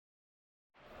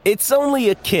It's only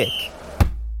a kick,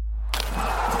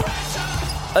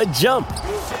 a jump,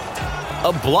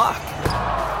 a block.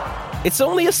 It's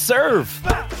only a serve.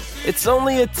 It's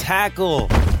only a tackle,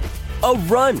 a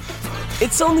run.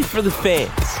 It's only for the fans.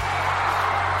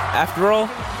 After all,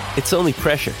 it's only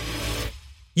pressure.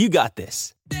 You got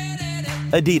this.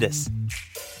 Adidas.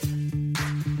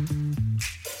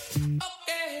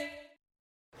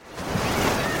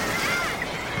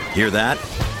 Hear that?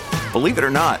 Believe it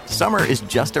or not, summer is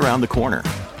just around the corner.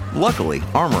 Luckily,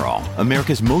 Armor All,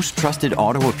 America's most trusted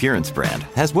auto appearance brand,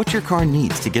 has what your car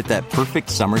needs to get that perfect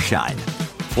summer shine.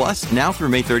 Plus, now through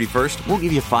May 31st, we'll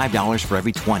give you $5 for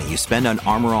every $20 you spend on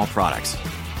Armor All products.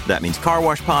 That means car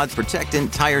wash pods,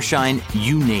 protectant, tire shine,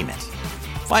 you name it.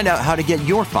 Find out how to get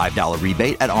your $5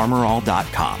 rebate at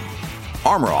armorall.com.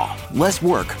 Armor All, less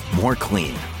work, more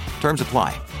clean. Terms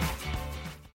apply.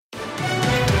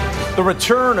 The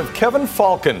return of Kevin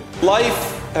Falcon.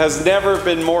 Life has never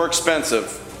been more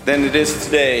expensive than it is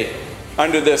today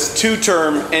under this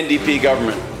two-term NDP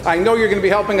government. I know you're going to be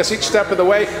helping us each step of the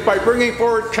way by bringing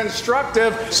forward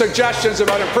constructive suggestions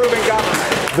about improving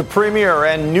government. The Premier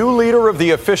and new leader of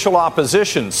the official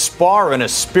opposition spar in a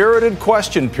spirited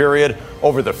question period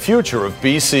over the future of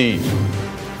BC.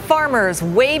 Farmers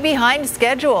way behind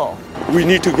schedule. We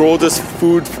need to grow this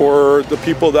food for the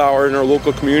people that are in our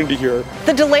local community here.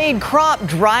 The delayed crop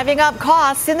driving up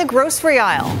costs in the grocery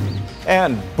aisle.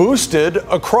 And boosted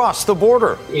across the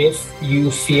border. If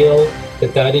you feel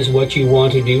that that is what you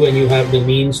want to do and you have the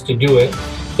means to do it,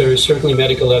 there is certainly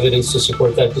medical evidence to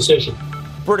support that decision.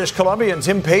 British Columbians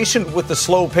impatient with the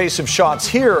slow pace of shots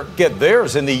here get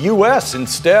theirs in the U.S.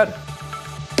 instead.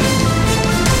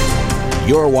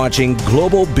 You're watching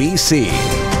Global BC.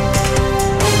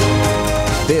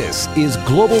 This is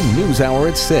Global News Hour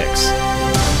at 6.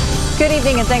 Good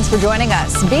evening and thanks for joining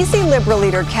us. BC Liberal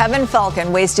leader Kevin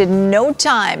Falcon wasted no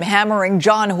time hammering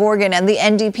John Horgan and the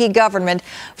NDP government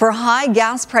for high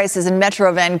gas prices in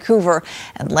Metro Vancouver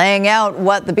and laying out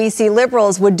what the BC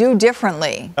Liberals would do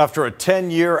differently. After a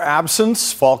 10-year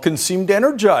absence, Falcon seemed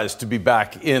energized to be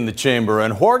back in the chamber,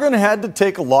 and Horgan had to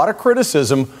take a lot of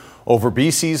criticism over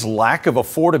BC's lack of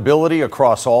affordability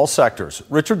across all sectors.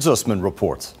 Richard Zussman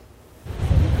reports.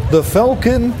 The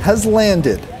Falcon has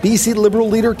landed. BC Liberal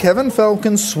leader Kevin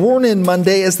Falcon sworn in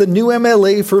Monday as the new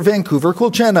MLA for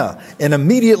Vancouver-Colchena and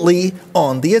immediately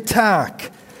on the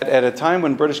attack. At a time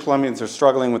when British Columbians are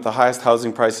struggling with the highest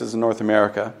housing prices in North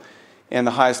America and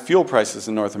the highest fuel prices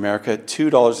in North America at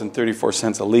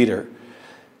 $2.34 a litre,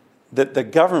 that the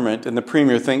government and the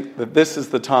Premier think that this is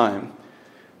the time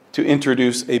to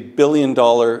introduce a $1 billion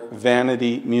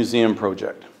vanity museum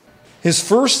project. His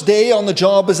first day on the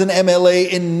job as an MLA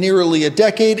in nearly a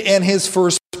decade and his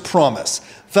first promise.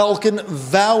 Falcon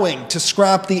vowing to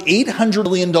scrap the $800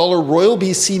 million Royal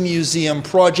BC Museum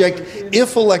project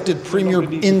if elected Premier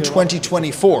in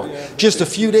 2024, just a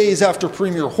few days after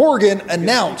Premier Horgan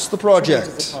announced the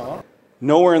project.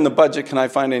 Nowhere in the budget can I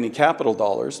find any capital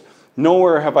dollars.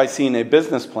 Nowhere have I seen a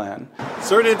business plan.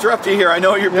 Sorry to interrupt you here. I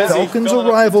know you're busy. Falcon's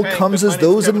arrival comes as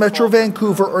those in Metro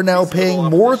Vancouver are now paying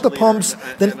more at the pumps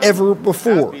than ever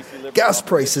before. Gas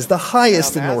prices the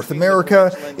highest in North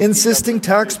America, insisting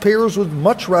taxpayers would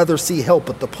much rather see help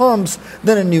at the pumps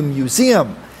than a new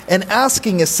museum, and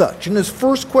asking as such in his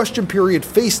first question period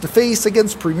face-to-face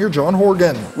against Premier John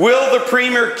Horgan. Will the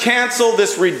Premier cancel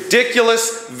this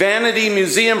ridiculous vanity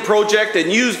museum project and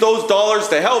use those dollars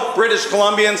to help British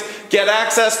Columbians get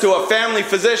access to a family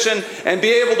physician and be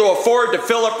able to afford to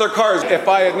fill up their cars? If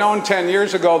I had known 10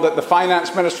 years ago that the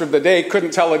finance minister of the day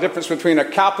couldn't tell the difference between a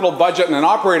capital budget and an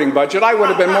operating budget, I would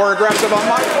have been more aggressive on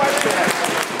my question.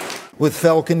 With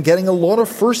Falcon getting a lot of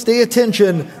first-day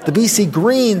attention, the BC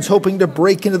Greens hoping to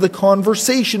break into the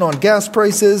conversation on gas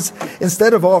prices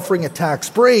instead of offering a tax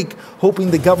break, hoping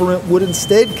the government would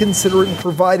instead consider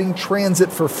providing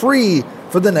transit for free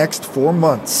for the next 4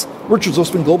 months. Richard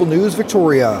Zussman, Global News,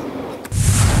 Victoria.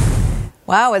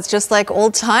 Wow, it's just like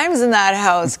old times in that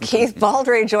house. Keith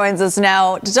Baldry joins us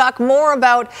now to talk more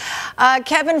about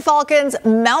Kevin Falcon's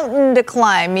mountain to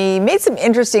climb. He made some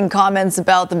interesting comments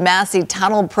about the Massey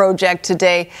Tunnel project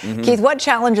today. Keith, what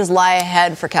challenges lie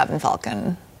ahead for Kevin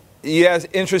Falcon? Yes,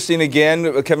 interesting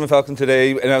again. Kevin Falcon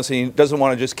today announcing he doesn't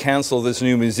want to just cancel this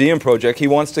new museum project. He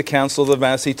wants to cancel the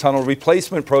Massey Tunnel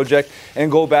replacement project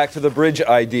and go back to the bridge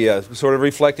idea, sort of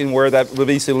reflecting where the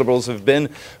BC Liberals have been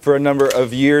for a number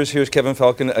of years. Here's Kevin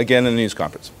Falcon again in the news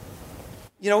conference.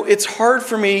 You know, it's hard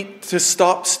for me to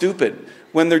stop stupid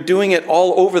when they're doing it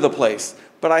all over the place.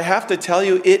 But I have to tell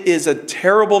you, it is a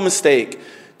terrible mistake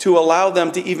to allow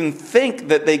them to even think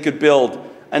that they could build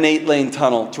an 8-lane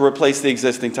tunnel to replace the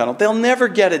existing tunnel. They'll never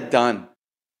get it done.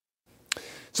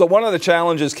 So one of the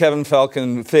challenges Kevin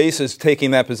Falcon faces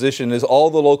taking that position is all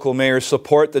the local mayors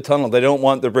support the tunnel. They don't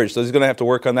want the bridge, so he's going to have to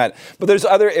work on that. But there's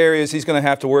other areas he's going to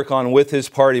have to work on with his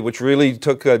party, which really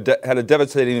had a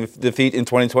devastating defeat in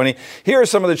 2020. Here are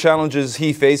some of the challenges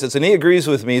he faces, and he agrees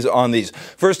with me on these.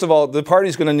 First of all, the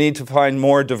party's going to need to find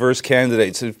more diverse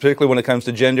candidates, particularly when it comes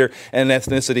to gender and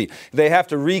ethnicity. They have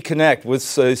to reconnect with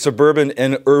suburban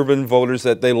and urban voters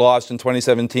that they lost in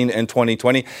 2017 and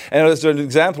 2020. And as an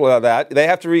example of that, they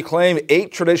have to reclaim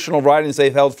 8 traditional ridings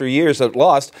they've held for years that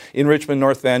lost in Richmond,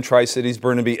 North Van, Tri-Cities,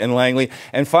 Burnaby, and Langley.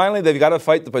 And finally, they've got to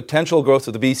fight the potential growth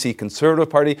of the BC Conservative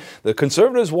Party. The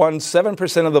Conservatives won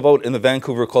 7% of the vote in the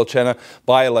Vancouver-Colchena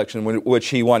by-election, which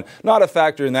he won. Not a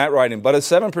factor in that riding, but a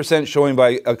 7% showing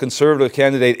by a Conservative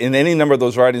candidate in any number of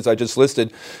those ridings I just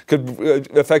listed could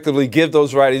effectively give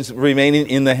those ridings remaining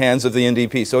in the hands of the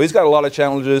NDP. So he's got a lot of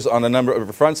challenges on a number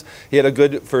of fronts. He had a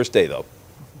good first day, though.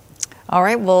 All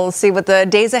right, we'll see what the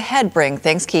days ahead bring.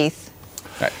 Thanks, Keith.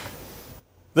 Right.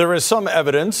 There is some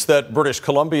evidence that British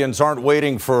Columbians aren't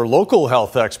waiting for local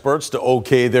health experts to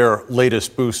okay their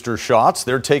latest booster shots.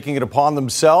 They're taking it upon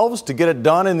themselves to get it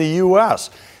done in the U.S.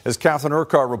 As Catherine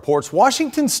Urquhart reports,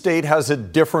 Washington State has a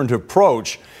different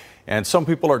approach, and some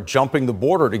people are jumping the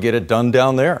border to get it done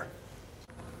down there.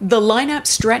 The lineup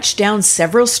stretched down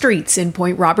several streets in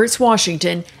Point Roberts,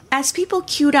 Washington, as people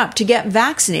queued up to get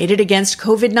vaccinated against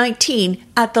COVID-19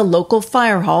 at the local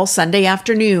fire hall Sunday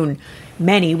afternoon.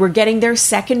 Many were getting their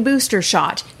second booster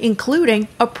shot, including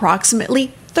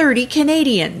approximately 30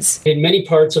 Canadians. In many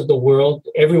parts of the world,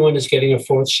 everyone is getting a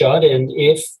fourth shot, and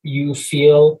if you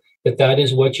feel that that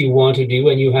is what you want to do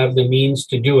and you have the means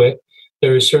to do it,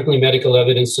 there is certainly medical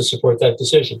evidence to support that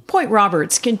decision. Point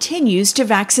Roberts continues to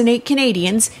vaccinate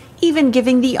Canadians, even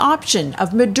giving the option of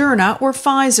Moderna or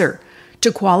Pfizer.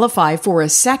 To qualify for a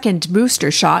second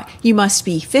booster shot, you must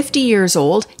be 50 years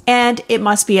old and it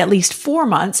must be at least 4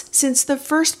 months since the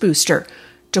first booster.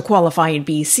 To qualify in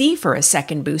BC for a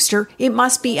second booster, it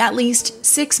must be at least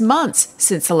 6 months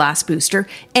since the last booster,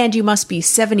 and you must be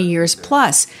 70 years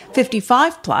plus,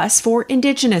 55 plus for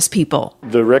Indigenous people.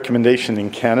 The recommendation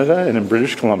in Canada and in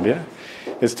British Columbia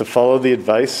is to follow the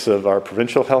advice of our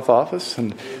provincial health office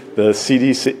and the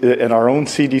CDC and our own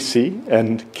CDC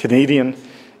and Canadian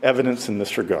evidence in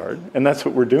this regard, and that's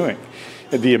what we're doing.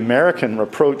 The American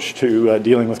approach to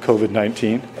dealing with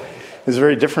COVID-19 is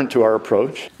very different to our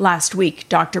approach. Last week,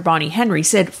 Dr. Bonnie Henry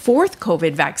said fourth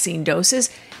COVID vaccine doses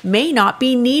may not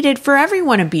be needed for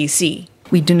everyone in BC.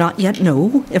 We do not yet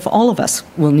know if all of us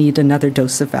will need another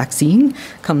dose of vaccine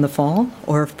come the fall,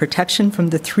 or if protection from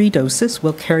the 3 doses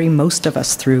will carry most of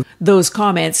us through. Those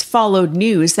comments followed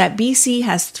news that BC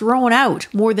has thrown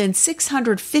out more than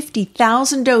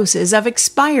 650,000 doses of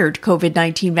expired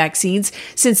COVID-19 vaccines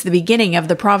since the beginning of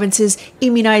the province's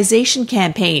immunization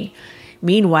campaign.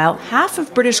 Meanwhile, half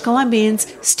of British Columbians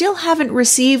still haven't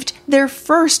received their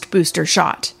first booster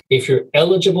shot. If you're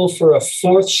eligible for a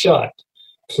fourth shot,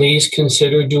 please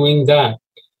consider doing that.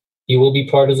 You will be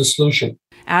part of the solution.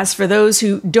 As for those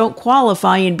who don't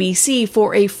qualify in BC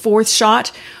for a fourth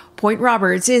shot, Point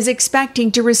Roberts is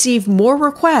expecting to receive more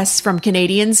requests from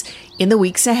Canadians in the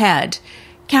weeks ahead.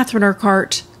 Catherine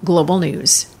Urquhart, Global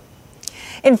News.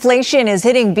 Inflation is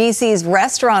hitting BC's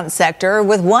restaurant sector,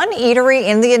 with one eatery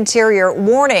in the interior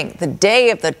warning the day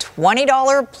of the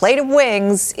 $20 plate of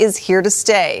wings is here to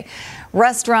stay.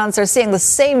 Restaurants are seeing the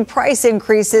same price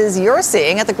increases you're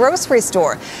seeing at the grocery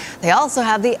store. They also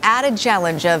have the added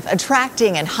challenge of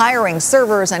attracting and hiring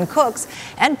servers and cooks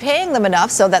and paying them enough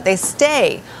so that they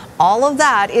stay. All of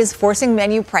that is forcing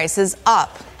menu prices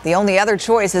up. The only other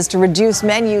choice is to reduce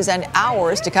menus and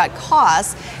hours to cut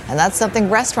costs, and that's something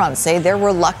restaurants say they're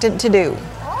reluctant to do.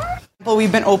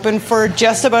 We've been open for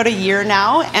just about a year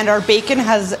now, and our bacon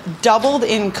has doubled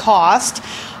in cost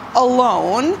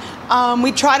alone.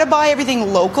 We try to buy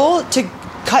everything local to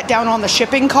cut down on the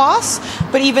shipping costs,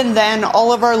 but even then,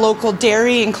 all of our local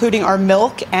dairy, including our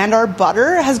milk and our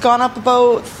butter, has gone up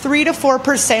about 3 to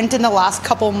 4% in the last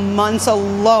couple months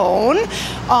alone,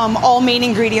 all main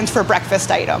ingredients for breakfast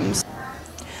items.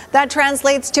 That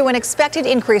translates to an expected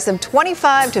increase of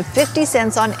 25 to 50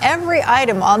 cents on every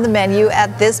item on the menu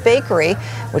at this bakery,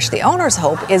 which the owners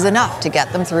hope is enough to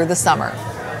get them through the summer.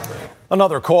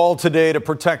 Another call today to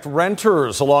protect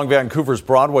renters along Vancouver's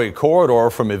Broadway corridor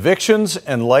from evictions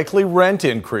and likely rent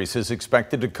increases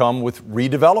expected to come with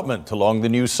redevelopment along the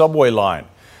new subway line.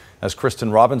 As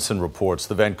Kristen Robinson reports,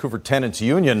 the Vancouver Tenants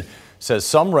Union says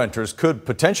some renters could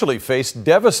potentially face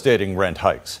devastating rent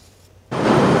hikes.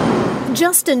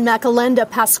 Justin Macalenda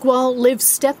Pasquale lives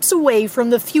steps away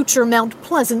from the future Mount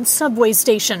Pleasant subway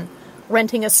station,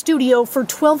 renting a studio for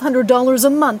 $1,200 a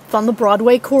month on the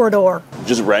Broadway corridor.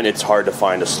 just rent, it's hard to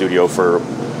find a studio for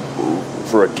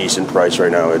a decent price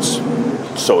right now. It's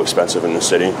so expensive in the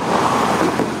city.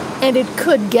 And it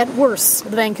could get worse.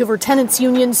 The Vancouver Tenants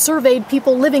Union surveyed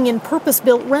people living in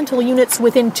purpose-built rental units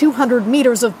within 200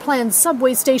 meters of planned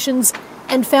subway stations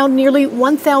and found nearly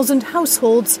 1,000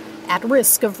 households at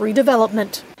risk of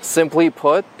redevelopment. Simply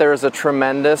put, there is a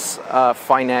tremendous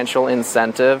financial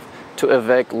incentive to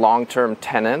evict long-term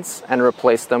tenants and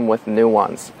replace them with new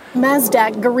ones.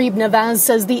 Mazdak Garib Navaz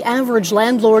says the average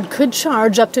landlord could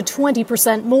charge up to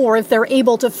 20% more if they're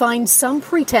able to find some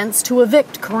pretense to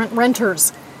evict current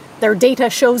renters. Their data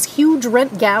shows huge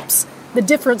rent gaps. The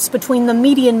difference between the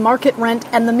median market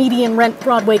rent and the median rent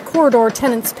Broadway corridor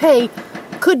tenants pay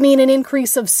could mean an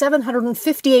increase of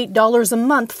 $758 a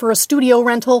month for a studio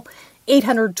rental,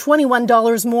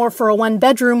 $821 more for a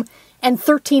one-bedroom, and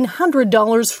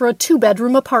 $1,300 for a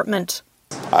two-bedroom apartment.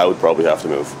 I would probably have to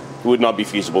move. It would not be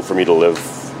feasible for me to live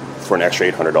for an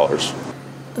extra $800.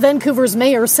 Vancouver's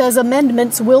mayor says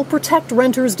amendments will protect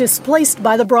renters displaced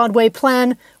by the Broadway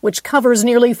plan, which covers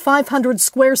nearly 500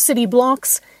 square city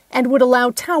blocks and would allow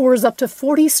towers up to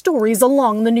 40 stories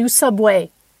along the new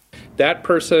subway. That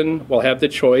person will have the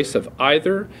choice of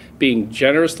either being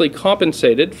generously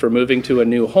compensated for moving to a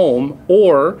new home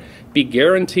or be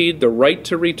guaranteed the right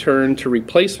to return to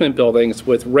replacement buildings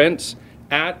with rents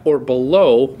at or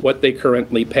below what they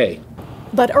currently pay.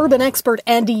 But urban expert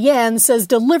Andy Yan says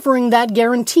delivering that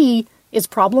guarantee is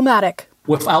problematic.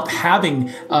 Without having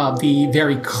the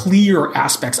very clear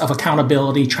aspects of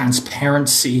accountability,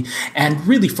 transparency, and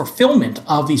really fulfillment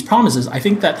of these promises, I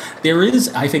think that there is,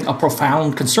 a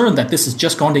profound concern that this is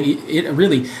just going to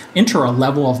really enter a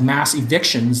level of mass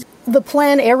evictions. The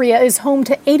plan area is home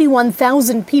to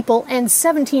 81,000 people and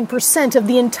 17% of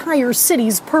the entire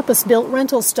city's purpose-built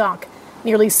rental stock.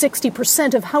 Nearly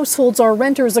 60% of households are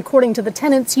renters, according to the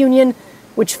Tenants Union,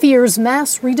 which fears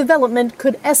mass redevelopment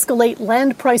could escalate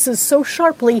land prices so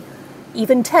sharply,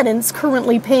 even tenants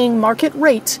currently paying market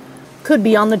rate could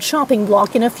be on the chopping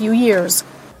block in a few years.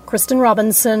 Kristen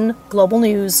Robinson, Global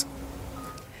News.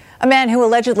 A man who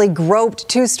allegedly groped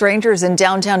two strangers in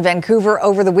downtown Vancouver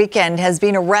over the weekend has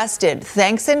been arrested,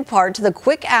 thanks in part to the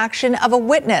quick action of a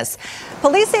witness.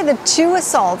 Police say the two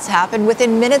assaults happened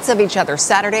within minutes of each other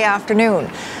Saturday afternoon.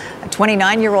 A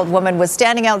 29-year-old woman was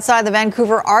standing outside the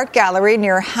Vancouver Art Gallery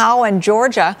near Howe and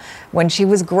Georgia when she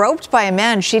was groped by a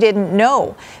man she didn't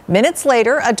know. Minutes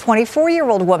later, a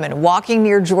 24-year-old woman walking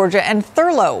near Georgia and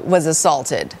Thurlow was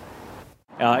assaulted.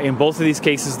 In both of these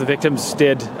cases, the victims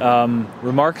did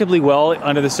remarkably well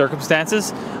under the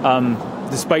circumstances,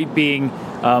 despite being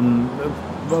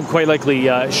quite likely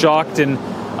shocked and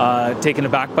taken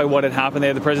aback by what had happened. They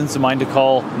had the presence of mind to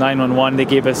call 911. They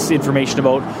gave us information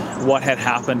about what had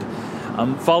happened.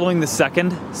 Following the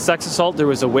second sex assault, there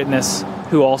was a witness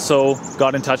who also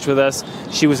got in touch with us.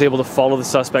 She was able to follow the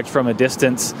suspect from a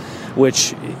distance,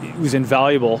 which was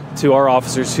invaluable to our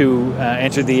officers who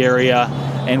entered the area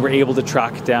and were able to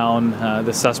track down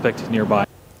the suspect nearby.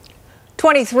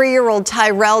 23-year-old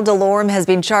Tyrell Delorme has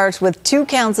been charged with 2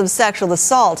 counts of sexual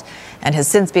assault and has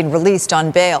since been released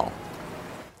on bail.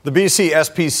 The BC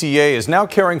SPCA is now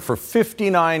caring for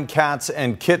 59 cats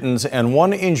and kittens and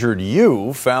one injured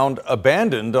ewe found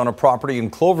abandoned on a property in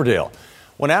Cloverdale.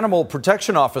 When animal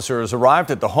protection officers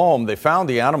arrived at the home, they found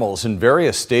the animals in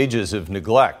various stages of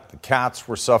neglect. The cats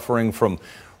were suffering from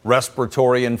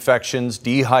respiratory infections,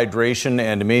 dehydration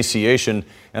and emaciation,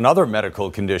 and other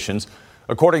medical conditions.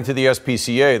 According to the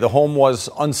SPCA, the home was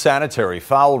unsanitary,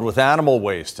 fouled with animal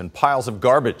waste and piles of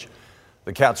garbage.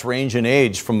 The cats range in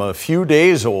age from a few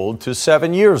days old to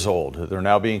 7 years old. They're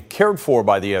now being cared for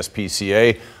by the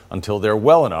SPCA until they're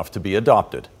well enough to be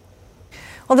adopted.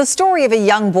 Well, the story of a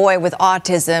young boy with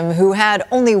autism who had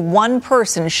only one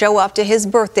person show up to his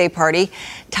birthday party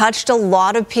touched a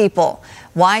lot of people.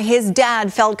 Why his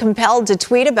dad felt compelled to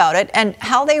tweet about it and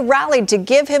how they rallied to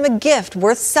give him a gift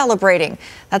worth celebrating.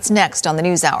 That's next on the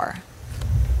NewsHour.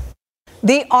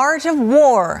 The Art of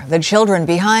War, the children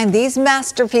behind these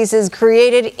masterpieces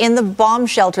created in the bomb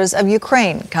shelters of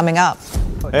Ukraine, coming up.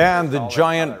 And the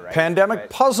giant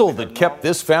pandemic puzzle that kept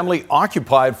this family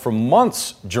occupied for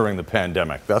months during the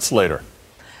pandemic. That's later.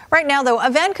 Right now, though,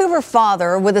 a Vancouver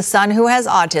father with a son who has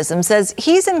autism says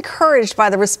he's encouraged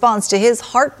by the response to his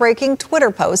heartbreaking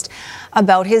Twitter post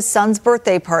about his son's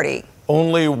birthday party.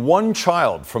 Only one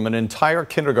child from an entire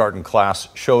kindergarten class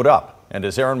showed up. And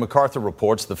as Aaron MacArthur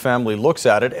reports, the family looks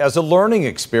at it as a learning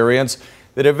experience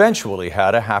that eventually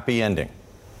had a happy ending.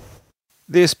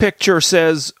 This picture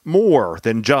says more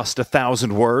than just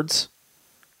 1,000 words.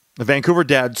 The Vancouver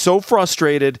dad so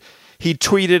frustrated, he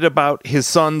tweeted about his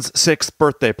son's 6th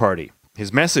birthday party.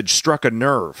 His message struck a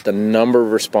nerve. The number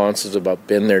of responses about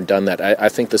been there, done that, I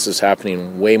think this is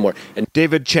happening way more. And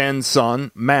David Chen's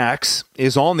son, Max,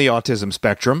 is on the autism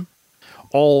spectrum.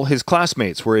 All his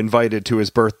classmates were invited to his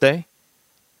birthday.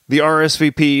 The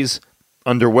RSVPs,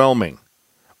 underwhelming.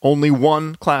 Only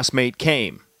one classmate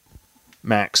came.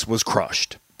 Max was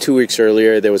crushed. 2 weeks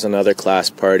earlier, there was another class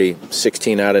party.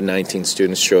 16 out of 19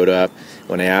 students showed up.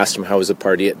 When I asked him how was the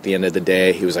party at the end of the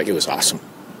day, he was like, it was awesome.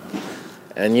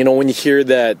 And, when you hear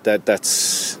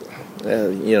that's,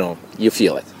 you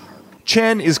feel it.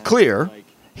 Chen is clear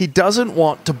he doesn't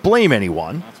want to blame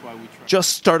anyone,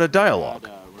 just start a dialogue.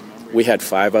 We had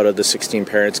 5 out of the 16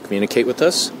 parents communicate with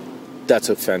us. That's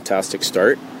a fantastic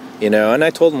start, and I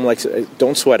told them,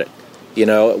 don't sweat it.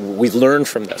 We've learned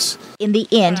from this. In the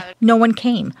end, no one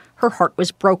came. Her heart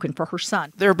was broken for her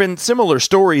son. There have been similar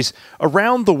stories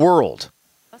around the world.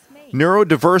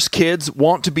 Neurodiverse kids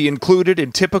want to be included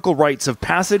in typical rites of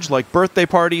passage like birthday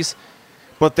parties,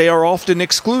 but they are often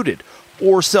excluded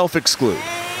or self-exclude.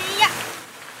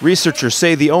 Researchers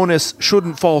say the onus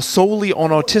shouldn't fall solely on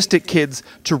autistic kids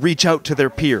to reach out to their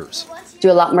peers. Do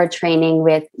a lot more training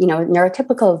with,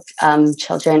 neurotypical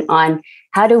children on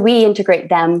how do we integrate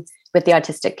them with the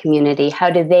autistic community? How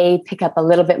do they pick up a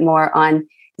little bit more on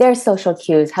their social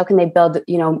cues? How can they build,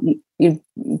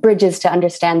 bridges to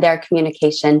understand their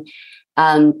communication,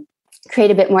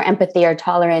 create a bit more empathy or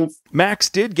tolerance? Max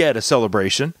did get a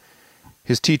celebration.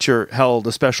 His teacher held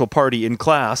a special party in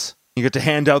class. You get to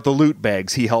hand out the loot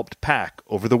bags he helped pack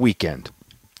over the weekend.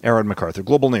 Aaron MacArthur,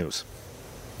 Global News.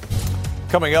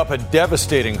 Coming up, a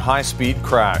devastating high-speed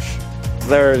crash.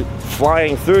 They're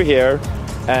flying through here,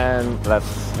 and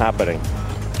that's happening.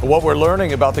 What we're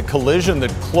learning about the collision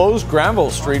that closed Granville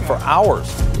Street for hours.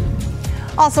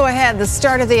 Also ahead, the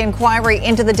start of the inquiry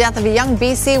into the death of a young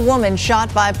BC woman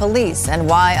shot by police and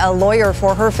why a lawyer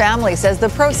for her family says the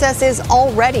process is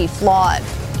already flawed.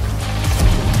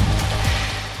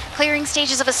 Clearing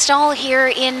stages of a stall here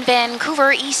in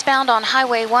Vancouver, eastbound on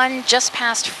Highway 1, just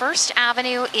past 1st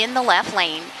Avenue in the left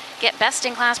lane. Get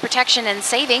best-in-class protection and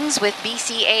savings with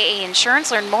BCAA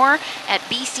Insurance. Learn more at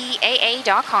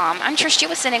bcaa.com. I'm Trish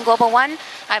Jewison in Global One.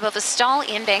 I'm of a stall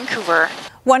in Vancouver.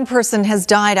 One person has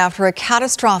died after a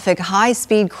catastrophic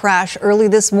high-speed crash early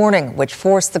this morning, which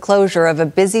forced the closure of a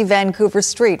busy Vancouver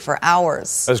street for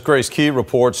hours. As Grace Key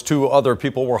reports, 2 other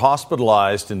people were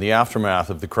hospitalized in the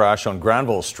aftermath of the crash on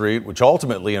Granville Street, which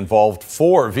ultimately involved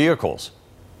 4 vehicles.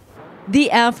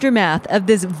 The aftermath of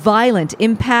this violent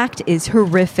impact is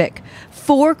horrific.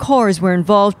 4 cars were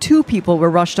involved, 2 people were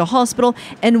rushed to hospital,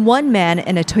 and 1 man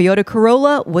in a Toyota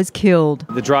Corolla was killed.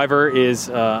 The driver is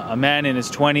a man in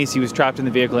his 20s. He was trapped in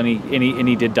the vehicle and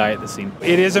he did die at the scene.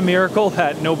 It is a miracle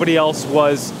that nobody else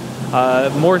was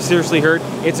more seriously hurt.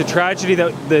 It's a tragedy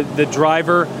that the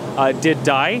driver did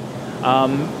die.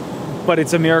 But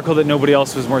it's a miracle that nobody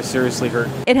else was more seriously hurt.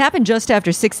 It happened just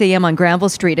after 6 a.m. on Granville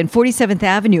Street and 47th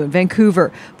Avenue in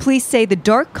Vancouver. Police say the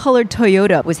dark-colored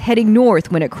Toyota was heading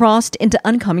north when it crossed into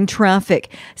oncoming traffic,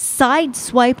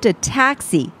 sideswiped a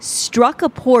taxi, struck a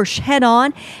Porsche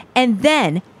head-on, and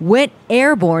then went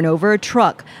airborne over a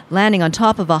truck, landing on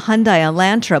top of a Hyundai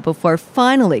Elantra before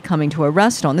finally coming to a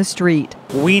rest on the street.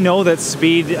 We know that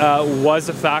speed was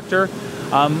a factor.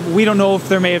 We don't know if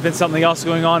there may have been something else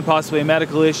going on, possibly a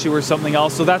medical issue or something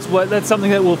else. So that's something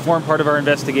that will form part of our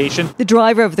investigation. The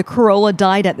driver of the Corolla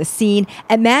died at the scene.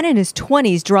 A man in his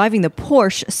 20s driving the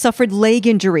Porsche suffered leg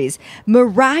injuries.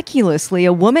 Miraculously,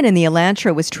 a woman in the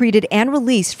Elantra was treated and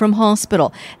released from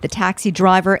hospital. The taxi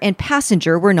driver and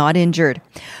passenger were not injured.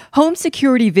 Home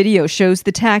security video shows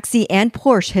the taxi and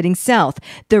Porsche heading south.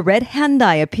 The red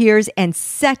Hyundai appears, and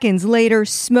seconds later,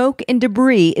 smoke and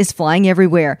debris is flying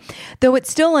everywhere. Though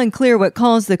it's still unclear what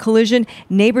caused the collision,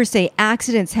 neighbors say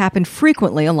accidents happen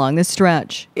frequently along the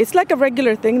stretch. It's like a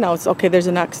regular thing now. It's okay, there's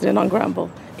an accident on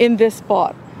Granville in this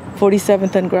spot,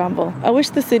 47th and Granville. I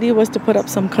wish the city was to put up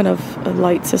some kind of a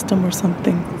light system or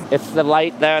something. It's the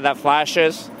light there that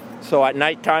flashes. So at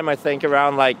nighttime, I think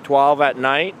around 12 at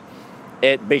night,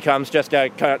 it becomes just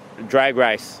a drag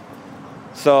race.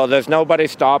 So there's nobody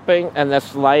stopping, and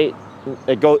this light,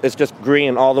 it's just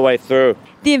green all the way through.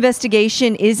 The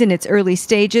investigation is in its early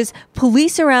stages.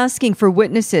 Police are asking for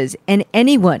witnesses and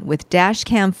anyone with dash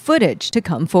cam footage to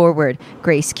come forward.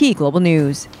 Grace Key, Global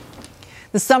News.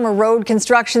 The summer road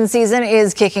construction season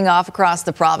is kicking off across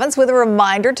the province with a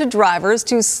reminder to drivers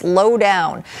to slow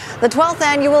down. The 12th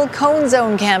annual Cone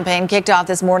Zone campaign kicked off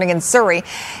this morning in Surrey.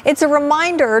 It's a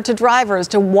reminder to drivers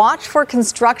to watch for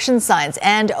construction signs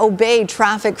and obey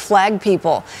traffic flag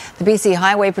people. The BC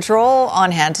Highway Patrol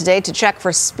on hand today to check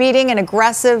for speeding and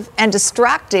aggressive and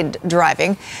distracted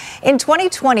driving. In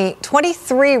 2020,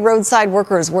 23 roadside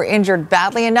workers were injured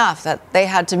badly enough that they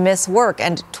had to miss work,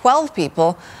 and 12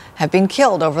 people have been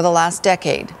killed over the last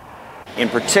decade. In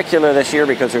particular this year,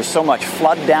 because there's so much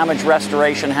flood damage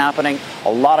restoration happening,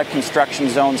 a lot of construction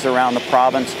zones around the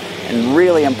province, and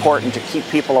really important to keep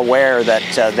people aware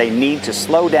that they need to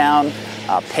slow down,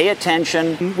 pay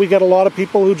attention. We get a lot of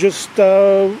people who just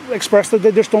express that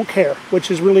they just don't care, which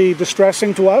is really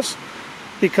distressing to us,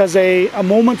 because a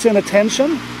moment's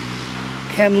inattention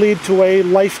can lead to a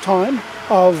lifetime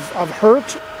of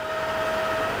hurt.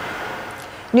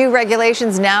 New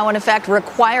regulations now in effect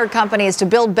require companies to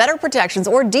build better protections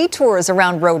or detours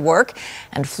around road work,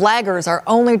 and flaggers are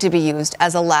only to be used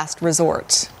as a last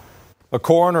resort. A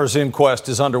coroner's inquest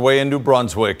is underway in New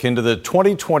Brunswick into the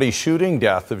 2020 shooting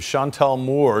death of Chantal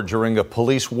Moore during a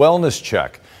police wellness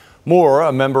check. Moore,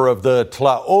 a member of the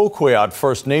Tlaoquiat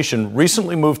First Nation,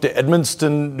 recently moved to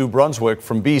Edmundston, New Brunswick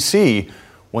from BC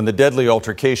when the deadly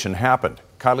altercation happened.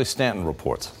 Kylie Stanton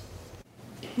reports.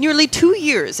 Nearly 2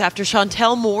 years after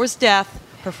Chantal Moore's death,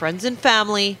 her friends and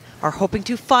family are hoping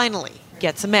to finally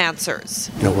get some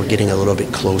answers. We're getting a little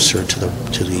bit closer to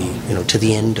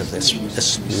the end of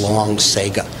this long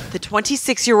saga. The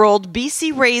 26-year-old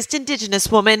BC-raised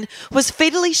Indigenous woman was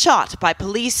fatally shot by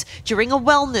police during a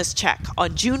wellness check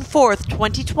on June 4th,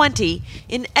 2020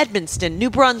 in Edmundston, New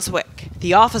Brunswick.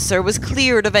 The officer was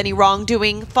cleared of any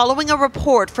wrongdoing following a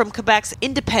report from Quebec's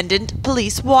independent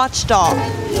police watchdog.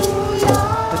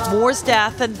 But Moore's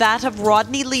death and that of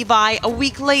Rodney Levi a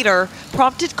week later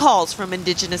prompted calls from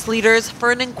Indigenous leaders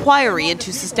for an inquiry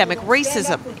into systemic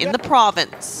racism in the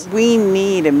province. We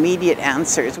need immediate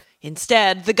answers.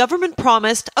 Instead, the government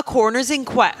promised a coroner's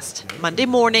inquest. Monday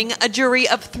morning, a jury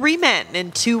of 3 men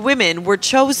and 2 women were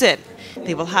chosen.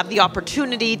 They will have the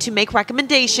opportunity to make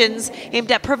recommendations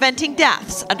aimed at preventing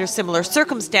deaths under similar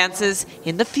circumstances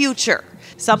in the future,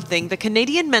 something the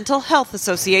Canadian Mental Health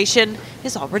Association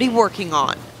is already working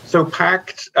on. So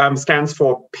PACT stands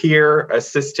for Peer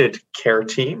Assisted Care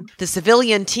Team. The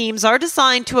civilian teams are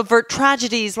designed to avert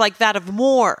tragedies like that of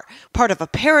Moore, part of a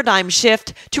paradigm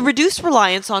shift to reduce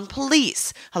reliance on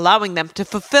police, allowing them to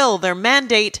fulfill their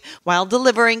mandate while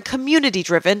delivering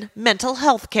community-driven mental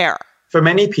health care. For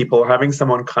many people, having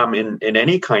someone come in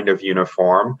any kind of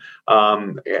uniform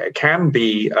can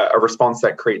be a response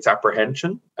that creates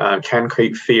apprehension, can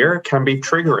create fear, can be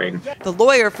triggering. The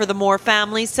lawyer for the Moore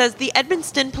family says the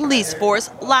Edmundston police force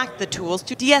lacked the tools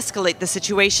to de-escalate the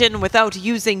situation without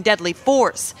using deadly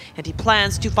force, and he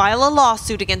plans to file a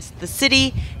lawsuit against the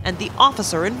city and the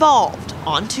officer involved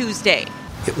on Tuesday.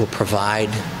 It will provide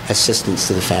assistance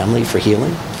to the family for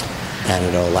healing, and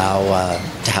it'll allow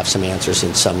to have some answers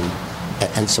and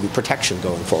some protection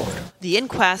going forward. The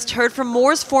inquest heard from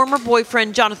Moore's former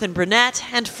boyfriend Jonathan Burnett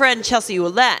and friend Chelsea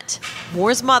Ouellette.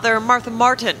 Moore's mother, Martha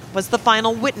Martin, was the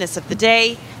final witness of the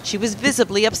day. She was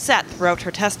visibly upset throughout her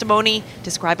testimony,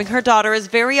 describing her daughter as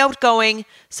very outgoing,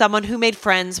 someone who made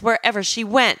friends wherever she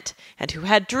went, and who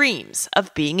had dreams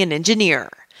of being an engineer.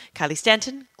 Kylie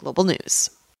Stanton, Global News.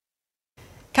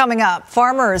 Coming up,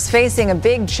 farmers facing a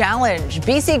big challenge.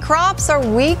 BC crops are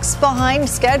weeks behind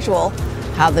schedule.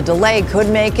 How the delay could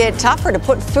make it tougher to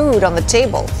put food on the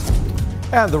table.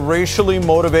 And the racially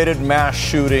motivated mass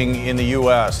shooting in the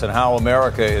U.S. and how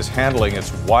America is handling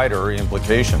its wider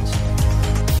implications.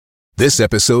 This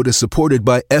episode is supported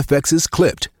by FX's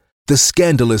Clipped, the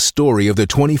scandalous story of the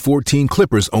 2014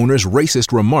 Clippers owner's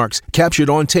racist remarks captured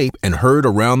on tape and heard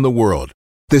around the world.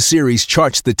 The series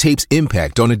charts the tape's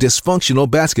impact on a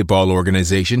dysfunctional basketball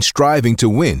organization striving to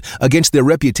win against their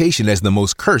reputation as the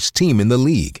most cursed team in the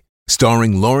league.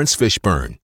 Starring Lawrence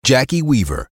Fishburne, Jackie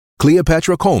Weaver,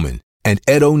 Cleopatra Coleman, and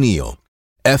Ed O'Neill.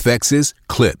 FX's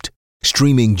Clipped,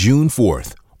 streaming June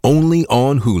 4th, only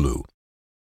on Hulu.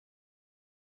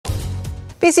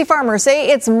 BC farmers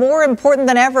say it's more important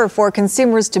than ever for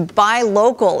consumers to buy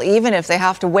local, even if they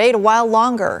have to wait a while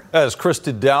longer. As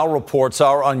Krista Dow reports,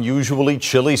 our unusually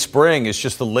chilly spring is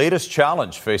just the latest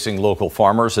challenge facing local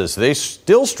farmers as they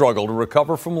still struggle to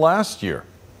recover from last year.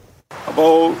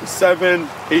 About 7-8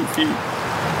 feet.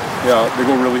 Yeah, they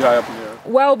go really high up in the air.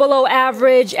 Well below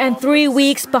average and 3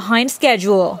 weeks behind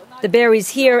schedule. The berries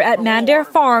here at Mandair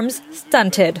Farms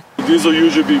stunted. These will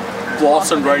usually be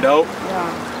blossomed right out.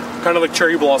 kind of like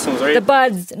cherry blossoms, right? The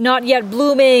buds not yet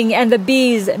blooming and the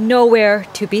bees nowhere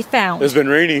to be found. It's been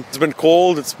rainy. It's been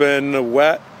cold. It's been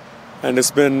wet. And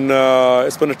it's been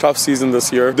a tough season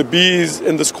this year. The bees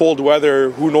in this cold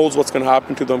weather, who knows what's going to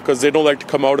happen to them because they don't like to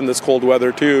come out in this cold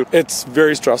weather too. It's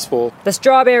very stressful. The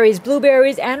strawberries,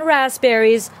 blueberries, and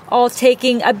raspberries all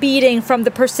taking a beating from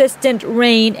the persistent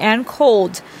rain and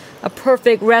cold. A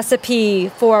perfect recipe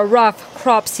for a rough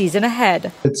crop season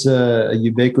ahead. It's a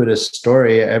ubiquitous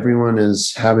story. Everyone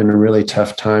is having a really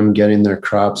tough time getting their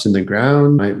crops in the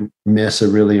ground. Might miss a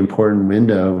really important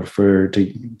window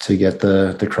to get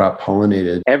the crop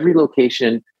pollinated. Every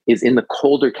location is in the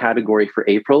colder category for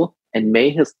April, and May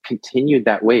has continued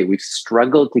that way. We've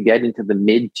struggled to get into the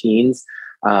mid-teens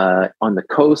on the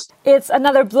coast. It's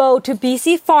another blow to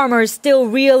BC farmers still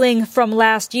reeling from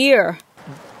last year.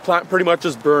 Plant pretty much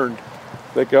just burned.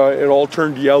 Like it all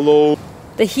turned yellow.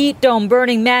 The heat dome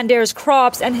burning Mandare's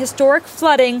crops and historic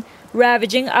flooding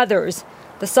ravaging others.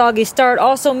 The soggy start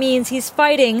also means he's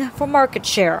fighting for market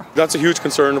share. That's a huge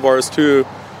concern of ours too,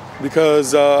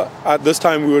 because at this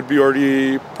time we would be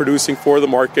already producing for the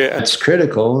market. It's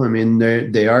critical. I mean,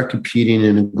 they are competing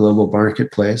in a global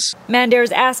marketplace.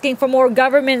 Mandare's asking for more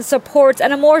government support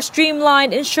and a more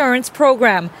streamlined insurance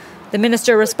program. The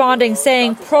minister responding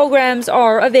saying programs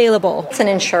are available. It's an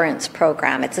insurance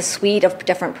program. It's a suite of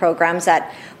different programs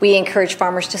that we encourage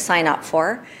farmers to sign up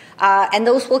for. And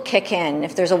those will kick in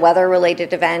if there's a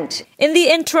weather-related event. In the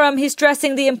interim, he's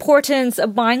stressing the importance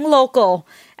of buying local,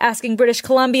 asking British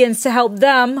Columbians to help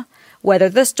them weather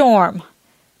the storm.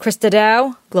 Krista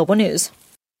Dow, Global News.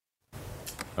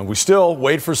 And we still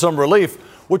wait for some relief,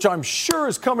 which I'm sure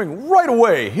is coming right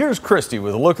away. Here's Christy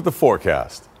with a look at the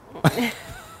forecast.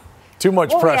 Too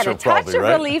much pressure, probably, right? Touch of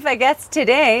relief, I guess,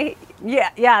 today.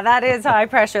 Yeah, that is high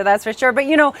pressure, that's for sure. But,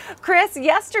 you know, Chris,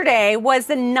 yesterday was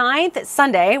the 9th,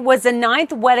 Sunday, was the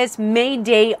 9th wettest May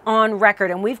day on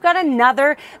record. And we've got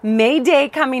another May day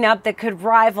coming up that could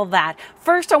rival that.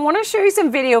 First, I want to show you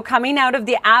some video coming out of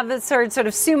the Abbotsford, sort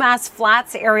of Sumas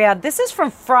Flats area. This is from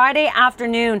Friday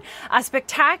afternoon. A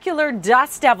spectacular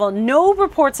dust devil. No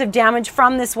reports of damage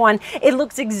from this one. It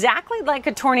looks exactly like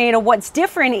a tornado. What's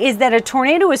different is that a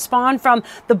tornado is spawned from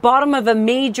the bottom of a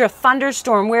major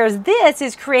thunderstorm, whereas this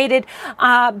is created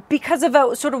because of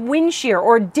a sort of wind shear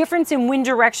or difference in wind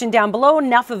direction down below,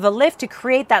 enough of a lift to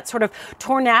create that sort of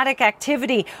tornadic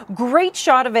activity. Great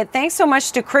shot of it. Thanks so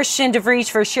much to Christian DeVries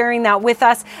for sharing that with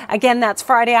us. Again, that's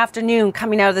Friday afternoon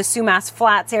coming out of the Sumas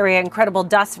Flats area. Incredible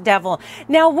dust devil.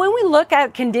 Now, when we look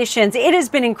at conditions, it has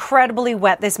been incredibly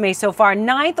wet this May so far.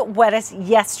 9th wettest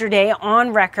yesterday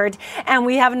on record. And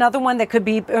we have another one that could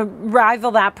be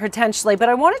rival that potentially. But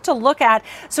I wanted to look at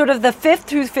sort of the 5th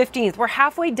through 15th. We're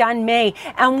halfway done May,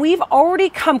 and we've already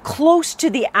come close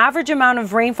to the average amount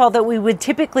of rainfall that we would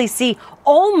typically see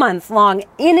all month long.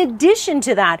 In addition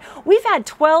to that, we've had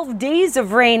 12 days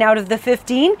of rain out of the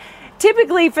 15.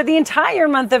 Typically, for the entire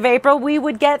month of April, we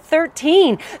would get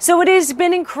 13. So it has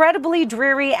been incredibly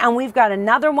dreary, and we've got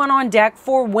another one on deck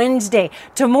for Wednesday.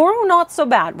 Tomorrow, not so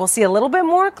bad. We'll see a little bit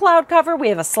more cloud cover. We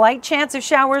have a slight chance of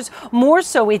showers. More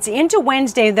so, it's into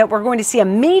Wednesday that we're going to see a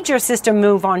major system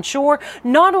move on shore.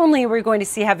 Not only are we going to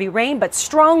see heavy rain, but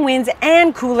strong winds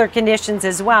and cooler conditions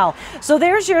as well. So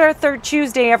there's your third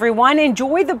Tuesday, everyone.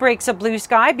 Enjoy the breaks of blue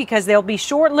sky because they'll be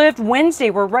short-lived. Wednesday,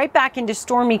 we're right back into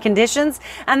stormy conditions,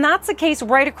 and that's the case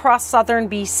right across southern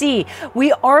BC.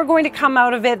 We are going to come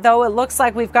out of it, though. It looks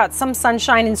like we've got some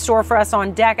sunshine in store for us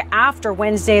on deck after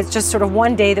Wednesday. It's just sort of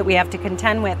one day that we have to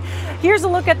contend with. Here's a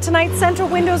look at tonight's Central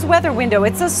Windows weather window.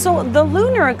 It's the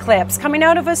lunar eclipse coming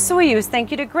out of a Soyuz. Thank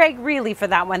you to Greg Reilly for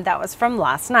that one. That was from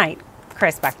last night.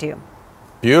 Chris, back to you.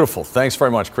 Beautiful. Thanks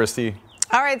very much, Christy.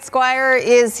 All right, Squire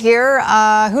is here.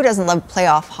 Who doesn't love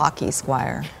playoff hockey,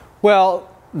 Squire? Well,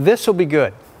 this will be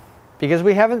good, because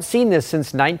we haven't seen this since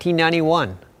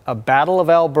 1991, a Battle of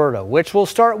Alberta, which will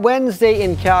start Wednesday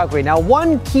in Calgary. Now,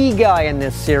 one key guy in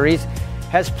this series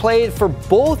has played for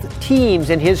both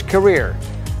teams in his career.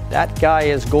 That guy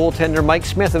is goaltender Mike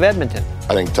Smith of Edmonton.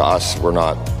 I think to us, we're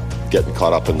not getting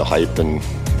caught up in the hype, and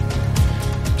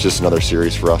just another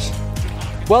series for us.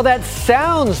 Well, that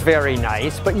sounds very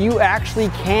nice, but you actually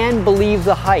can believe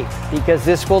the hype, because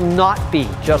this will not be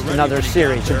just another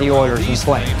series of the Oilers and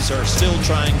Flames.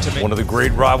 One of the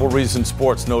great rivalries in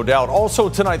sports, no doubt. Also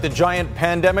tonight, the giant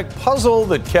pandemic puzzle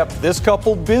that kept this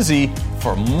couple busy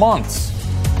for months.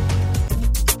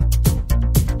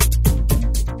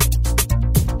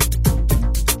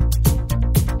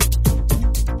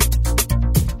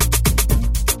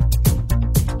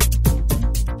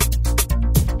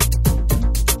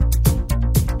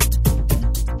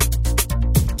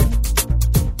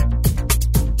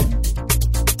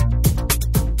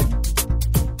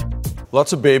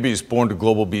 Lots of babies born to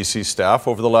Global BC staff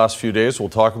over the last few days. We'll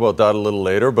talk about that a little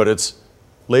later, but it's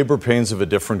labor pains of a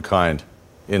different kind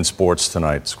in sports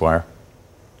tonight, Squire.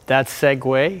 That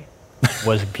segue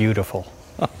was beautiful.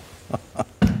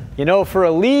 You know, for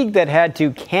a league that had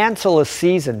to cancel a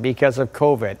season because of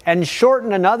COVID and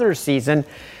shorten another season,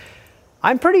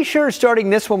 I'm pretty sure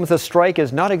starting this one with a strike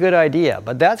is not a good idea,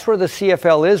 but that's where the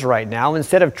CFL is right now.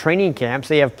 Instead of training camps,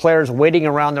 they have players waiting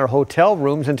around their hotel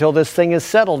rooms until this thing is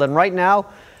settled. And right now,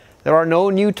 there are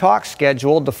no new talks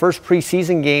scheduled. The first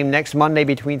preseason game next Monday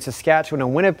between Saskatchewan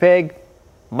and Winnipeg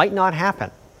might not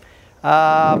happen.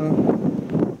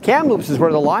 Kamloops is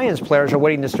where the Lions players are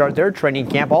waiting to start their training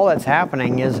camp. All that's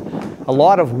happening is a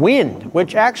lot of wind,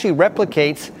 which actually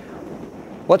replicates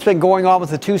what's been going on with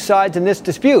the two sides in this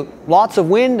dispute. Lots of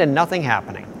wind and nothing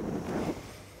happening.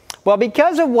 Well,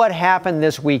 because of what happened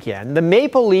this weekend, the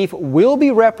Maple Leaf will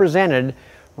be represented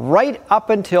right up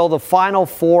until the Final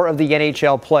Four of the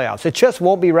NHL playoffs. It just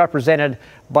won't be represented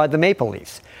by the Maple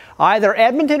Leafs. Either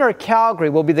Edmonton or Calgary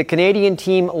will be the Canadian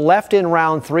team left in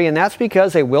round 3, and that's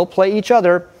because they will play each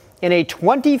other in a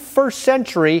 21st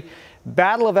century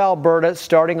Battle of Alberta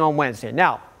starting on Wednesday.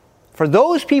 Now, for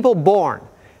those people born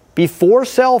before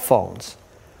cell phones,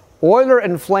 Oiler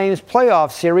and Flames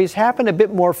playoff series happened a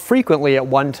bit more frequently at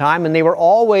one time, and they were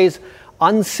always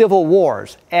uncivil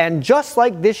wars. And just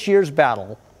like this year's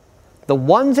battle, the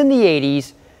ones in the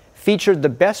 80s featured the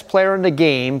best player in the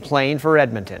game playing for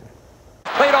Edmonton.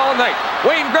 Played all night.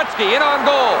 Wayne Gretzky in on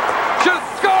goal. Shoots,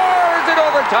 scores in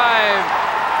overtime.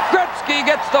 Gretzky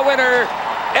gets the winner.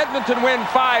 Edmonton win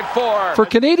 5-4. For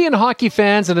Canadian hockey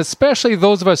fans, and especially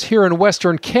those of us here in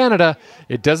Western Canada,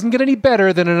 it doesn't get any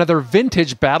better than another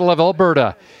vintage Battle of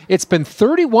Alberta. It's been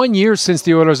 31 years since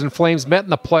the Oilers and Flames met in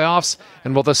the playoffs,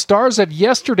 and while the stars of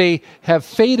yesterday have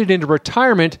faded into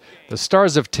retirement, the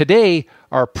stars of today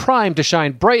are primed to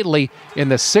shine brightly in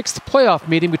the 6th playoff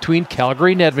meeting between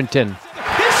Calgary and Edmonton.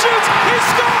 He shoots! He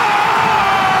scores!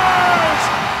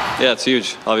 Yeah, it's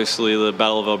huge. Obviously, the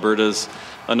Battle of Alberta is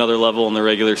another level in the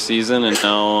regular season, and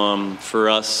now for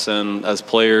us and as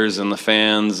players and the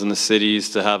fans and the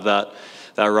cities to have that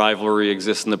rivalry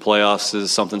exist in the playoffs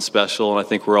is something special, and I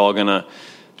think we're all going to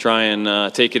try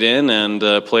and take it in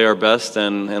and play our best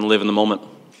and live in the moment.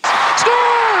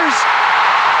 Scores!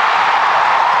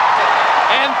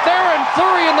 And Theoren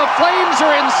Fleury and the Flames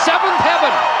are in 7th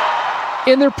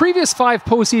heaven. In their previous 5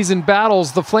 postseason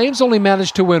battles, the Flames only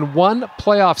managed to win 1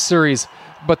 playoff series,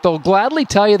 but they'll gladly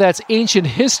tell you that's ancient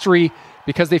history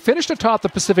because they finished atop the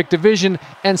Pacific Division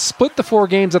and split the 4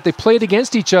 games that they played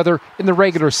against each other in the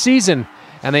regular season.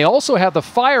 And they also have the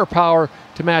firepower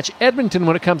to match Edmonton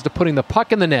when it comes to putting the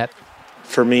puck in the net.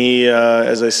 For me,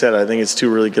 as I said, I think it's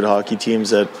 2 really good hockey teams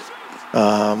that,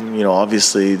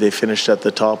 obviously they finished at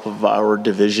the top of our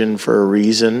division for a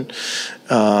reason.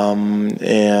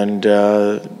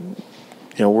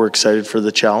 We're excited for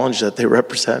the challenge that they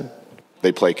represent.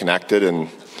 They play connected, and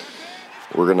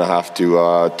we're going to have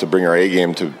to bring our A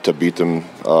game to beat them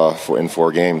in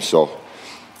 4 games. So,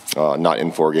 not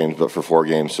in 4 games, but for 4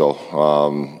 games.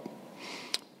 So,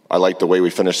 I like the way we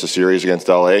finished the series against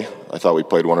LA. I thought we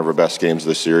played one of our best games of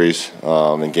the series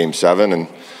in Game 7, and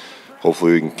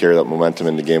hopefully we can carry that momentum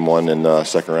into Game 1 in the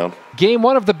second round. Game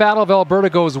 1 of the Battle of Alberta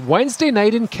goes Wednesday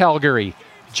night in Calgary.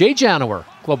 Jay Janower,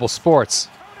 Global Sports.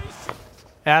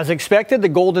 As expected, the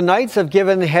Golden Knights have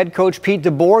given head coach Pete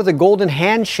DeBoer the golden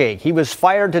handshake. He was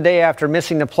fired today after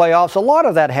missing the playoffs. A lot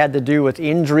of that had to do with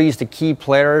injuries to key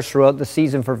players throughout the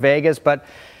season for Vegas, but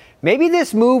maybe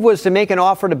this move was to make an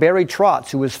offer to Barry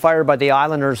Trotz, who was fired by the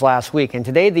Islanders last week. And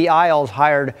today the Isles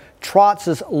hired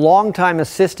Trotz's longtime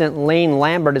assistant Lane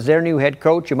Lambert as their new head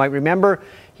coach. You might remember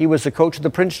he was the coach of the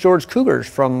Prince George Cougars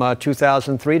from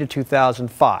 2003 to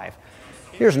 2005.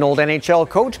 Here's an old NHL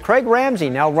coach, Craig Ramsey,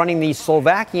 now running the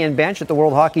Slovakian bench at the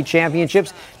World Hockey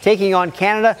Championships, taking on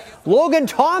Canada. Logan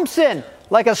Thompson,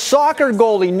 like a soccer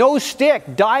goalie, no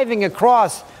stick, diving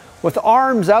across with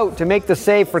arms out to make the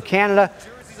save for Canada.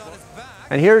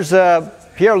 And here's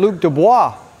Pierre-Luc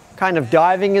Dubois, kind of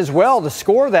diving as well to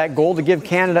score that goal to give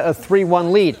Canada a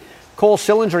 3-1 lead. Cole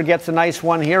Sillinger gets a nice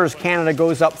one here as Canada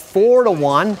goes up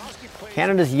 4-1.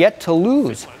 Canada's yet to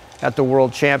lose at the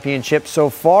World Championship so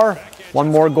far. One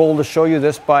more goal to show you,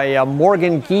 this by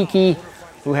Morgan Geekie,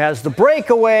 who has the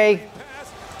breakaway.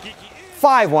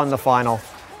 5-1 the final.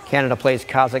 Canada plays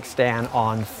Kazakhstan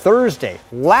on Thursday.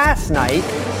 Last night,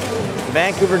 the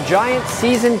Vancouver Giants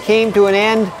season came to an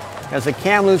end as the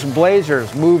Kamloops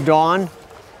Blazers moved on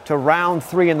to round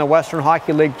 3 in the Western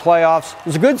Hockey League playoffs. It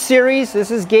was a good series.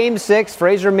 This is Game 6.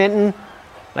 Fraser Minton,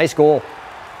 nice goal.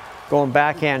 Going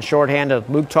backhand, shorthanded.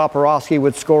 Luke Toporowski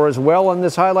would score as well in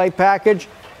this highlight package.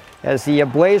 as the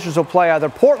Blazers will play either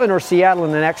Portland or Seattle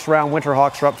in the next round.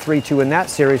 Winterhawks are up 3-2 in that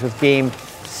series with Game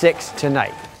 6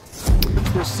 tonight.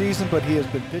 This season, but he has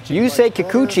been pitching. Yusei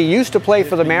Kikuchi used to play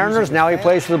for the Mariners. Now he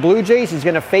plays for the Blue Jays. He's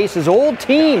going to face his old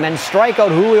team and strike out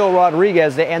Julio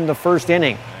Rodriguez to end the first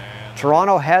inning.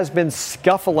 Toronto has been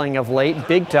scuffling of late,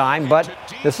 big time, but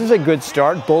this is a good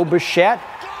start. Bo Bichette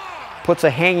puts a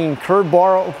hanging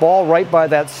curveball right by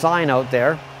that sign out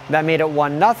there. That made it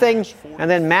 1-0. And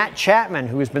then Matt Chapman,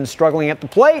 who's been struggling at the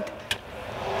plate,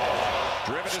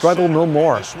 struggle no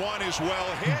more.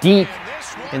 Deep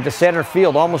into center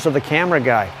field, almost to the camera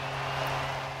guy.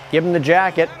 Give him the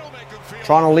jacket.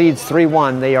 Toronto leads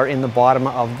 3-1. They are in the bottom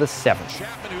of the 7th.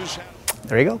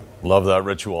 There you go. Love that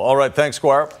ritual. All right, thanks,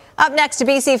 Squire. Up next, a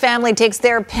BC family takes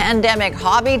their pandemic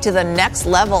hobby to the next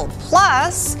level.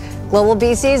 Plus, Global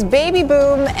BC's baby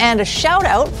boom and a shout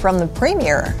out from the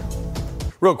Premier.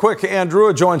 Real quick, Ann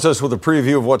Drewa joins us with a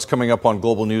preview of what's coming up on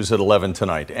Global News at 11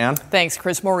 tonight. Ann? Thanks,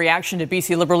 Chris. More reaction to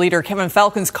BC Liberal leader Kevin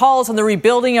Falcon's calls on the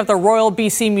rebuilding of the Royal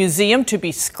BC Museum to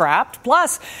be scrapped.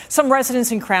 Plus, some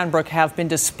residents in Cranbrook have been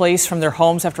displaced from their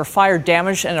homes after fire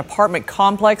damaged an apartment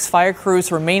complex. Fire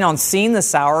crews remain on scene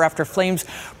this hour after flames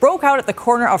broke out at the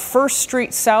corner of 1st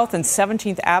Street South and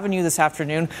 17th Avenue this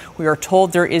afternoon. We are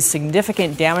told there is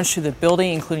significant damage to the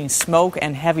building, including smoke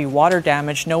and heavy water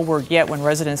damage. No word yet when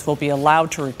residents will be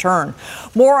allowed to return.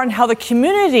 More on how the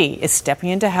community is stepping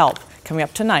in to help coming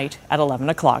up tonight at 11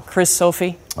 o'clock. Chris,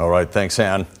 Sophie. All right. Thanks,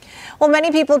 Ann. Well,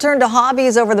 many people turned to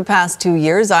hobbies over the past 2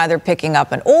 years, either picking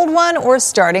up an old one or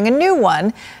starting a new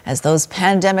one, as those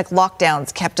pandemic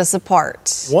lockdowns kept us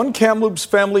apart. One Kamloops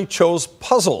family chose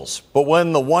puzzles, but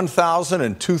when the 1,000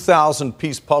 and 2,000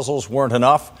 piece puzzles weren't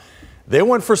enough, they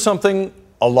went for something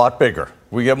a lot bigger.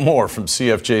 We get more from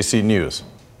CFJC News.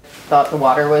 Thought the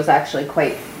water was actually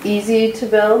quite easy to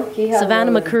build.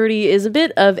 Savannah McCurdy is a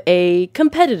bit of a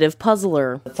competitive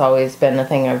puzzler. It's always been a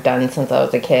thing I've done since I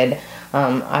was a kid.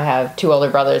 I have 2 older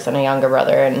brothers and a younger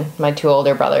brother, and my 2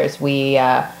 older brothers, we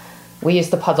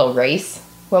used to puzzle race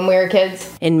when we were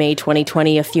kids. In May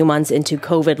 2020, a few months into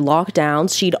COVID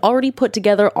lockdowns, she'd already put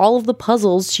together all of the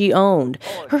puzzles she owned.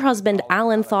 Her husband,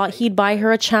 Alan, thought he'd buy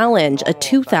her a challenge, a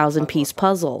 2,000-piece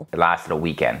puzzle. It lasted a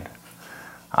weekend.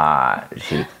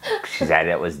 She said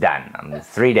it was done.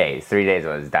 3 days. 3 days it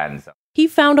was done. So. He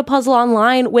found a puzzle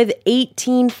online with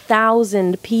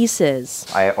 18,000 pieces.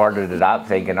 I ordered it up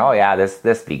thinking, oh yeah,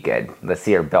 this be good. Let's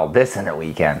see her build this in a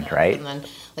weekend, right? And then,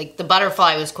 like, the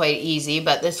butterfly was quite easy,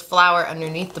 but this flower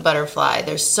underneath the butterfly,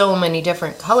 there's so many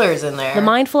different colors in there. The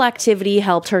mindful activity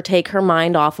helped her take her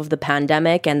mind off of the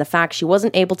pandemic and the fact she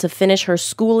wasn't able to finish her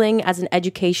schooling as an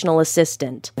educational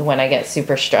assistant. When I get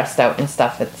super stressed out and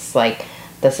stuff, it's like,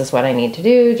 this is what I need to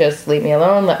do. Just leave me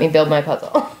alone. Let me build my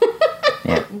puzzle.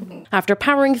 Yeah. After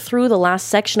powering through the last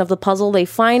section of the puzzle, they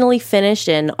finally finished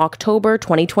in October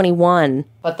 2021.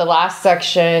 But the last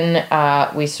section,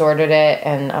 we sorted it,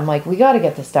 and I'm like, we got to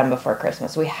get this done before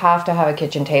Christmas. We have to have a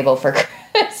kitchen table for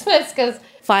Christmas, because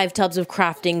 5 tubs of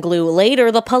crafting glue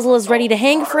later, the puzzle is ready to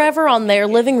hang forever on their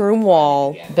living room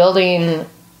wall. Building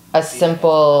a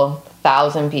simple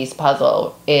 1,000-piece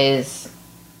puzzle is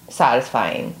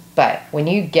satisfying. But when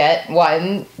you get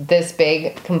one this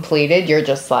big completed, you're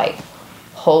just like,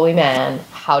 holy man,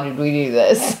 how did we do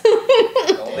this?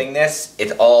 Building this,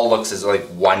 it all looks as like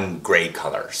one gray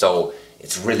color. So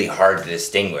it's really hard to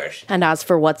distinguish. And as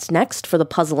for what's next for the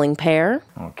puzzling pair?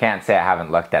 Well, can't say I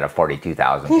haven't looked at a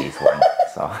 42,000 piece one.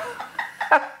 So.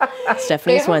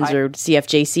 Stephanie Swensrud,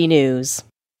 CFJC News.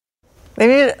 They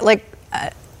need like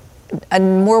a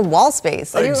more wall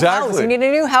space. A Exactly. New house. You need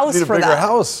a new house you need for a bigger that.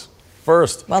 house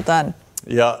first. Well done.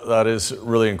 Yeah, that is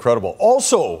really incredible.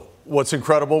 Also, what's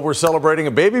incredible, we're celebrating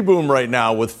a baby boom right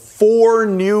now with 4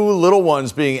 new little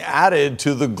ones being added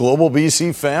to the Global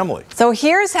BC family. So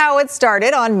here's how it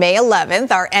started on May 11th.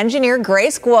 Our engineer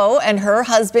Grace Guo and her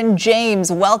husband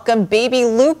James welcomed baby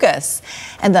Lucas.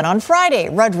 And then on Friday,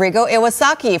 Rodrigo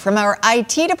Iwasaki from our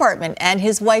IT department and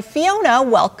his wife Fiona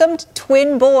welcomed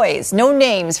twin boys. No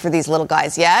names for these little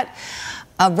guys yet.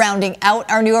 Rounding out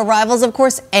our new arrivals, of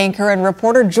course, anchor and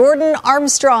reporter Jordan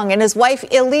Armstrong and his wife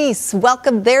Elise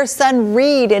welcomed their son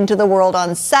Reed into the world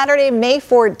on Saturday, May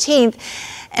 14th.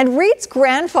 And Reed's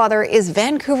grandfather is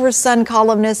Vancouver Sun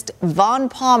columnist Vaughn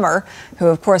Palmer, who,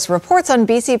 of course, reports on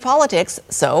BC politics.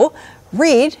 So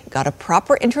Reed got a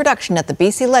proper introduction at the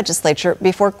BC legislature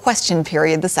before question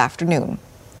period this afternoon.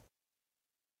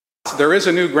 There is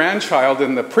a new grandchild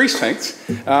in the precincts.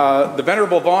 The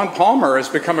Venerable Vaughn Palmer has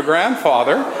become a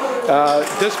grandfather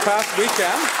this past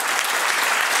weekend.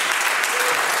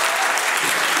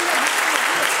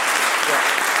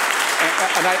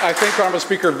 And I think, Honourable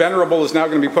Speaker, venerable is now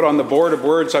going to be put on the board of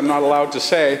words I'm not allowed to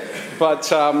say. But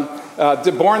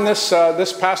born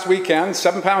this past weekend,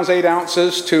 7 pounds 8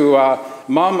 ounces to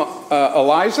Mum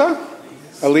Elise,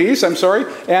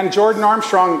 and Jordan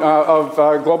Armstrong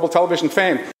of Global Television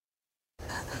fame.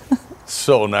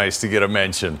 So nice to get a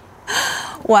mention.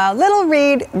 Wow, little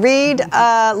Reed,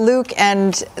 Luke,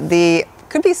 and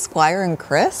could be Squire and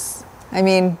Chris. I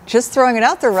mean, just throwing it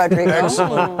out there, Rodrigo.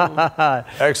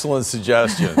 Excellent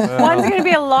suggestion. One's going to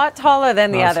be a lot taller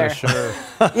than the other. So sure.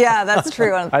 Yeah, that's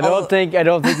true. I don't think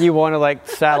you want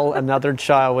to saddle another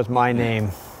child with my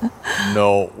name.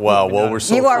 No. Wow. Well, we're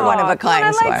so. You are one of a kind,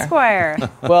 I like Squire.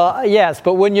 Well, yes,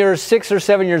 but when you're 6 or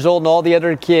 7 years old and all the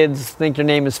other kids think your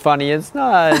name is funny, it's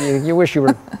not. You wish you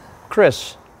were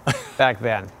Chris back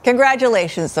then.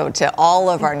 Congratulations, though, to all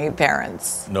of our new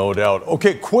parents. No doubt.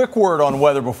 Okay, quick word on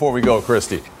weather before we go,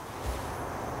 Christy.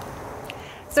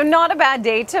 So not a bad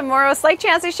day tomorrow. Slight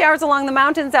chance of showers along the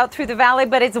mountains out through the valley,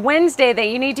 but it's Wednesday that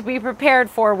you need to be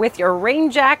prepared for with your rain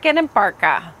jacket and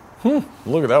parka.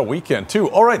 Look at that weekend,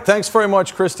 too. All right, thanks very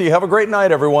much, Christy. Have a great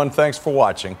night, everyone. Thanks for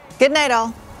watching. Good night,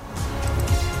 all.